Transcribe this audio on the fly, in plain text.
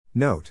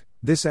Note: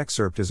 this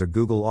excerpt is a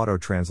Google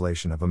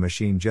auto-translation of a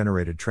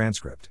machine-generated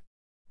transcript.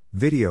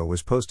 Video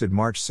was posted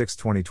March 6,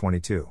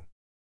 2022.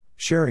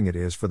 Sharing it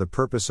is for the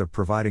purpose of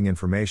providing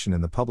information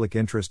in the public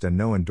interest and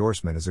no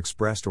endorsement is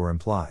expressed or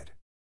implied.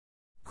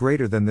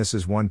 Greater than this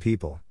is one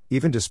people,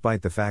 even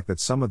despite the fact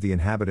that some of the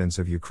inhabitants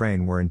of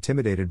Ukraine were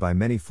intimidated by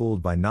many,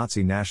 fooled by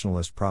Nazi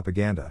nationalist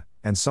propaganda,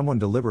 and someone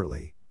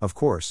deliberately, of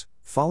course,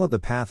 followed the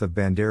path of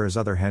Bandera's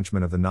other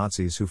henchmen of the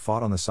Nazis who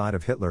fought on the side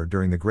of Hitler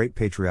during the Great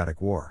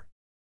Patriotic War.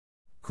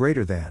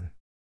 Greater than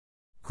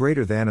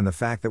and the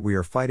fact that we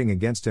are fighting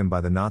against him by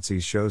the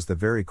Nazis shows the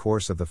very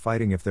course of the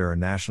fighting. If there are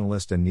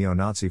nationalist and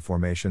neo-Nazi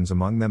formations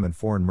among them and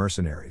foreign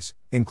mercenaries,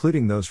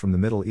 including those from the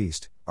Middle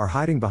East, are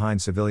hiding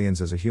behind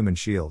civilians as a human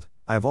shield,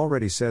 I have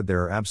already said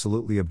there are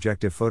absolutely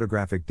objective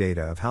photographic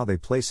data of how they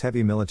place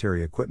heavy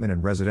military equipment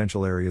in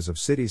residential areas of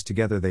cities.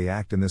 Together they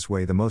act in this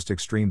way, the most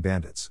extreme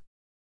bandits.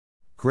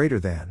 Greater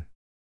than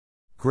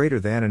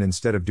and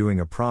instead of doing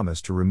a promise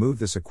to remove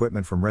this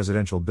equipment from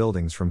residential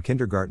buildings, from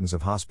kindergartens,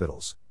 of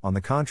hospitals, on the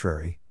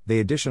contrary, they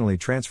additionally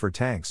transfer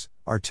tanks,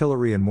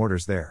 artillery and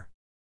mortars there.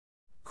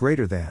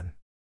 Greater than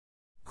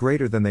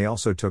they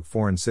also took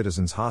foreign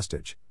citizens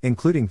hostage,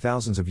 including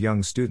thousands of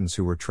young students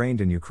who were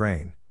trained in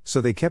Ukraine, so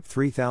they kept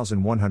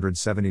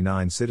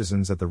 3,179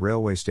 citizens at the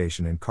railway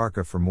station in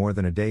Kharkiv for more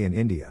than a day in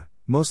India,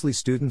 mostly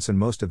students, and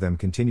most of them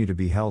continue to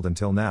be held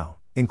until now,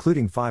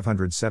 including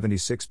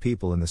 576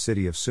 people in the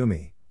city of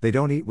Sumy. They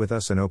don't eat with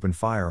us and opened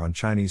fire on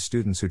Chinese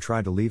students who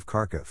tried to leave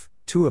Kharkiv.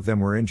 2 of them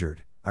were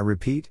injured. I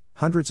repeat,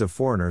 hundreds of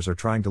foreigners are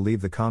trying to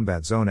leave the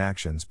combat zone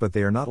actions, but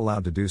they are not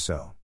allowed to do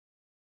so.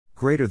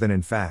 Greater than,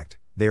 in fact,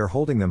 they are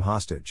holding them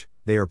hostage,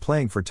 they are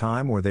playing for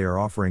time, or they are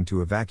offering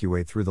to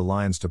evacuate through the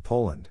lines to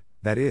Poland,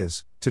 that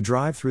is, to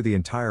drive through the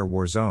entire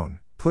war zone,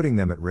 putting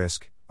them at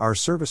risk. Our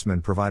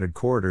servicemen provided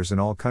corridors in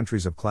all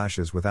countries of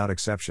clashes without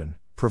exception,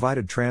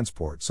 provided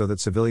transport so that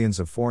civilians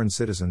of foreign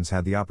citizens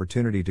had the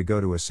opportunity to go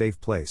to a safe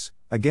place.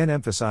 Again,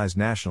 emphasized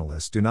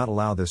nationalists do not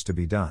allow this to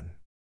be done.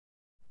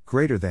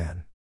 Greater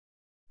than,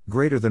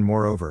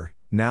 moreover,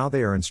 now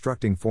they are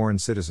instructing foreign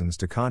citizens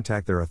to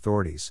contact their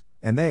authorities,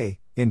 and they,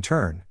 in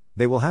turn,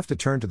 they will have to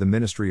turn to the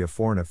Ministry of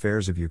Foreign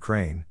Affairs of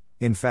Ukraine.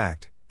 In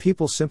fact,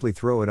 people simply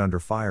throw it under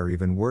fire.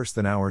 Even worse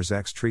than ours,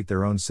 treat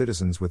their own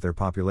citizens with their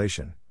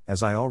population,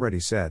 as I already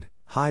said,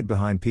 hide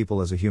behind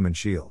people as a human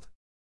shield.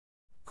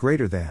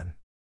 Greater than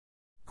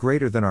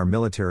our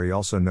military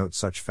also note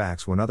such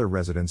facts when other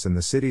residents in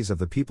the cities of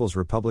the People's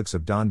Republics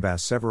of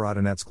Donbass,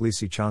 Severodonetsk,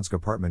 Lysychansk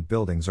apartment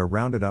buildings are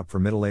rounded up for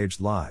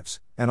middle-aged lives,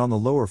 and on the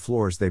lower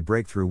floors they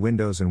break through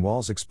windows and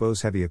walls,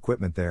 expose heavy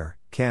equipment there,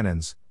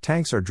 cannons,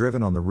 tanks are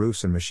driven on the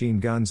roofs, and machine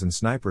guns and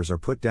snipers are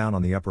put down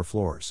on the upper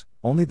floors.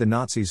 Only the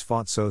Nazis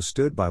fought so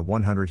stood by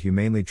 100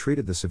 humanely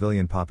treated the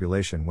civilian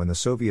population when the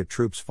Soviet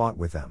troops fought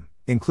with them,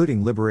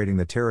 including liberating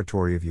the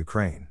territory of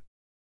Ukraine.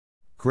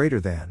 Greater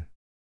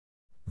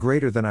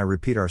than, I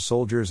repeat, our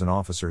soldiers and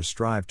officers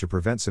strive to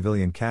prevent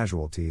civilian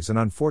casualties, and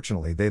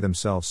unfortunately they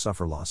themselves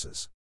suffer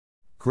losses.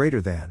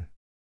 Greater than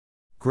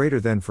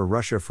for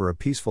Russia, for a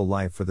peaceful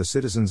life, for the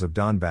citizens of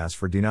Donbass,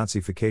 for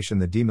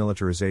denazification, the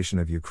demilitarization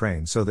of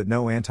Ukraine, so that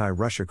no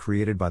anti-Russia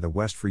created by the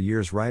West for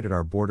years right at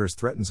our borders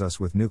threatens us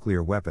with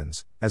nuclear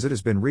weapons, as it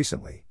has been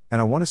recently.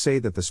 And I want to say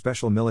that the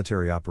special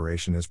military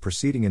operation is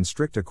proceeding in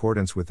strict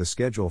accordance with the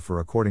schedule, for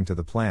according to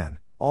the plan,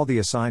 all the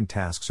assigned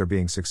tasks are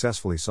being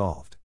successfully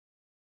solved.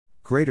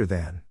 Greater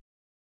than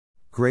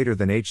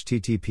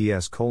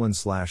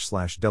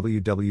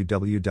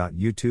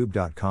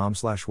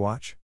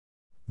https://www.youtube.com/watch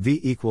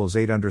v equals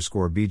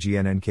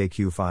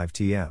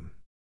 8_BGNNKQ5TM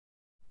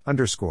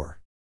 _.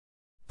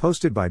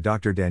 Posted by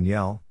Dr.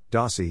 Danielle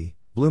Dossi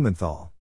Blumenthal.